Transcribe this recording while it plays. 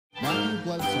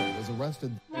Bledsoe was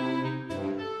arrested.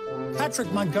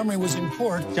 Patrick Montgomery was in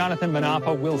court. Jonathan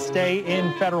Manapa will stay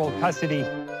in federal custody.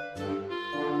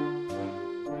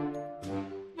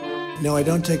 No, I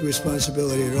don't take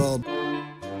responsibility at all.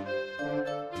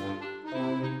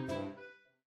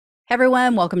 Hey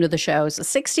everyone, welcome to the show. So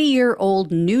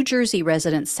 60-year-old New Jersey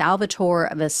resident Salvatore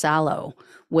Vassallo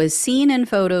was seen in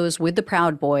photos with the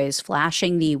Proud Boys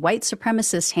flashing the white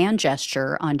supremacist hand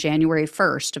gesture on January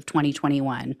 1st of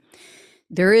 2021.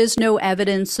 There is no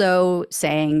evidence, though,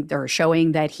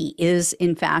 showing that he is,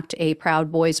 in fact, a Proud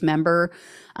Boys member.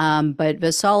 But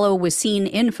Vassallo was seen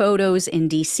in photos in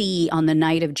D.C. on the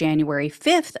night of January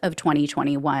 5th of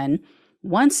 2021,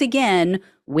 once again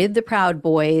with the Proud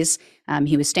Boys.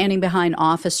 He was standing behind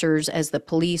officers as the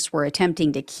police were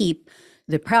attempting to keep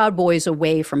the Proud Boys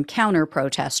away from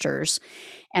counter-protesters.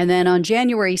 And then on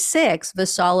January 6th,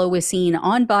 Vassallo was seen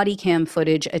on body cam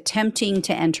footage attempting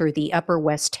to enter the Upper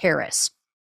West Terrace.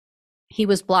 He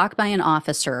was blocked by an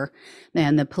officer,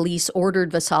 and the police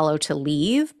ordered Vassallo to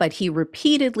leave, but he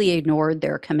repeatedly ignored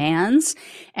their commands.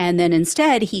 And then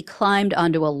instead, he climbed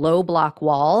onto a low block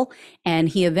wall, and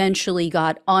he eventually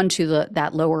got onto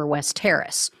that Lower West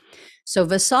Terrace. So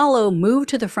Vassallo moved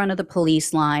to the front of the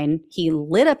police line. He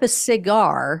lit up a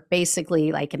cigar,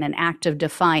 basically like in an act of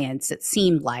defiance, it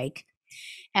seemed like.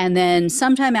 And then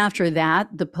sometime after that,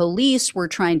 the police were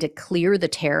trying to clear the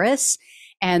terrace.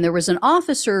 And there was an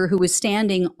officer who was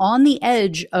standing on the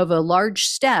edge of a large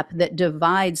step that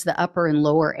divides the upper and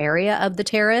lower area of the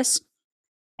terrace.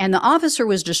 And the officer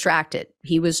was distracted.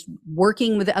 He was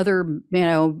working with other,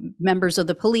 members of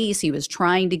the police. He was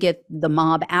trying to get the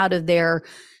mob out of there.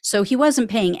 So he wasn't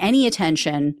paying any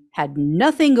attention, had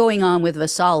nothing going on with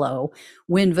Vassallo,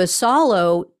 when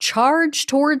Vassallo charged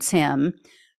towards him,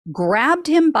 grabbed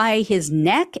him by his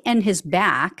neck and his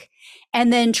back,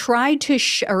 and then tried to,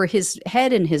 or his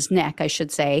head and his neck, I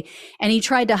should say, and he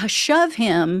tried to shove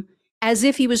him as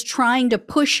if he was trying to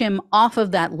push him off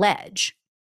of that ledge.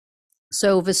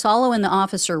 So Vassallo and the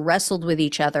officer wrestled with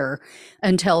each other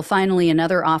until finally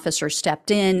another officer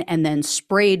stepped in and then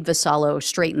sprayed Vassallo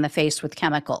straight in the face with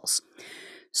chemicals.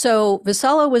 So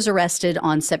Vassallo was arrested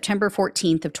on September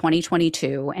 14th of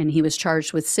 2022, and he was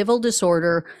charged with civil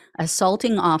disorder,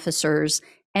 assaulting officers,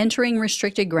 entering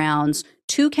restricted grounds,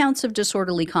 2 counts of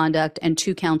disorderly conduct, and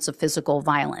 2 counts of physical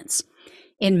violence.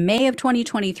 In May of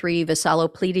 2023,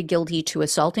 Vassallo pleaded guilty to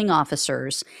assaulting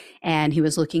officers, and he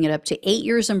was looking at up to 8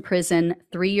 years in prison,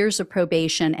 3 years of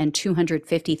probation, and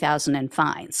 $250,000 in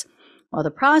fines. While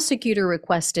the prosecutor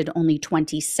requested only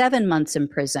 27 months in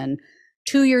prison,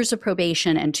 2 years of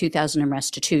probation, and $2,000 in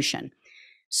restitution.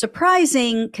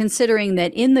 Surprising, considering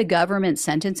that in the government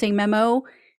sentencing memo,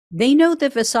 they note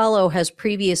that Vassallo has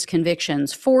previous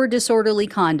convictions for disorderly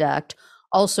conduct,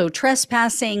 also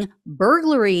trespassing,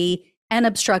 burglary, and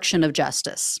obstruction of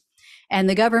justice. And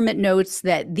the government notes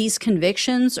that these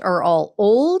convictions are all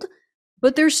old,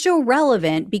 but they're still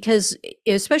relevant because,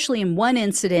 especially in one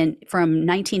incident from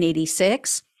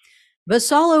 1986,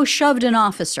 Vassallo shoved an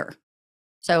officer.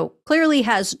 So clearly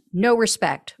has no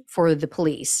respect for the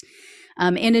police.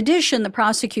 In addition, the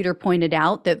prosecutor pointed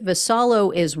out that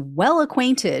Vassallo is well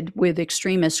acquainted with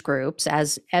extremist groups,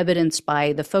 as evidenced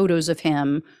by the photos of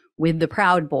him with the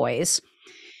Proud Boys.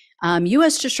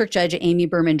 U.S. District Judge Amy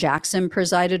Berman Jackson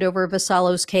presided over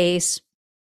Vassallo's case.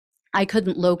 I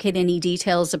couldn't locate any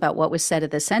details about what was said at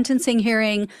the sentencing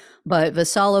hearing, but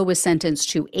Vassallo was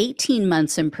sentenced to 18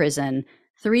 months in prison,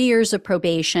 3 years of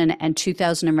probation, and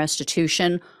 $2,000 in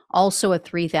restitution, also a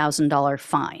 $3,000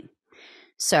 fine.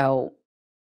 So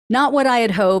not what I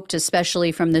had hoped,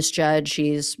 especially from this judge.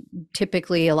 She's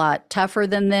typically a lot tougher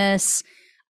than this.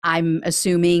 I'm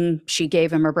assuming she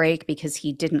gave him a break because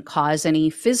he didn't cause any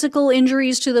physical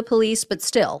injuries to the police, but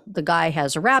still, the guy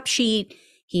has a rap sheet.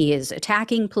 He is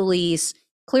attacking police,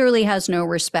 clearly has no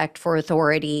respect for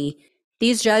authority.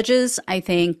 These judges, I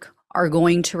think, are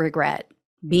going to regret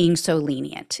being so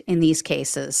lenient in these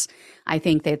cases. I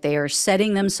think that they are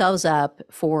setting themselves up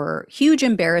for huge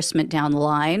embarrassment down the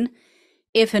line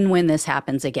if and when this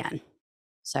happens again.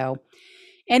 So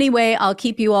anyway, I'll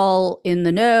keep you all in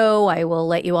the know. I will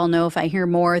let you all know if I hear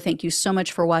more. Thank you so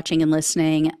much for watching and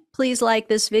listening. Please like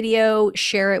this video,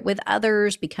 share it with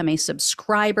others, become a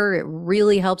subscriber. It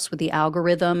really helps with the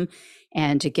algorithm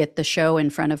and to get the show in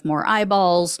front of more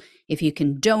eyeballs. If you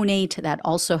can donate, that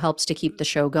also helps to keep the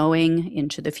show going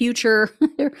into the future.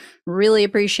 Really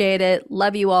appreciate it.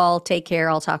 Love you all. Take care.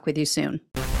 I'll talk with you soon.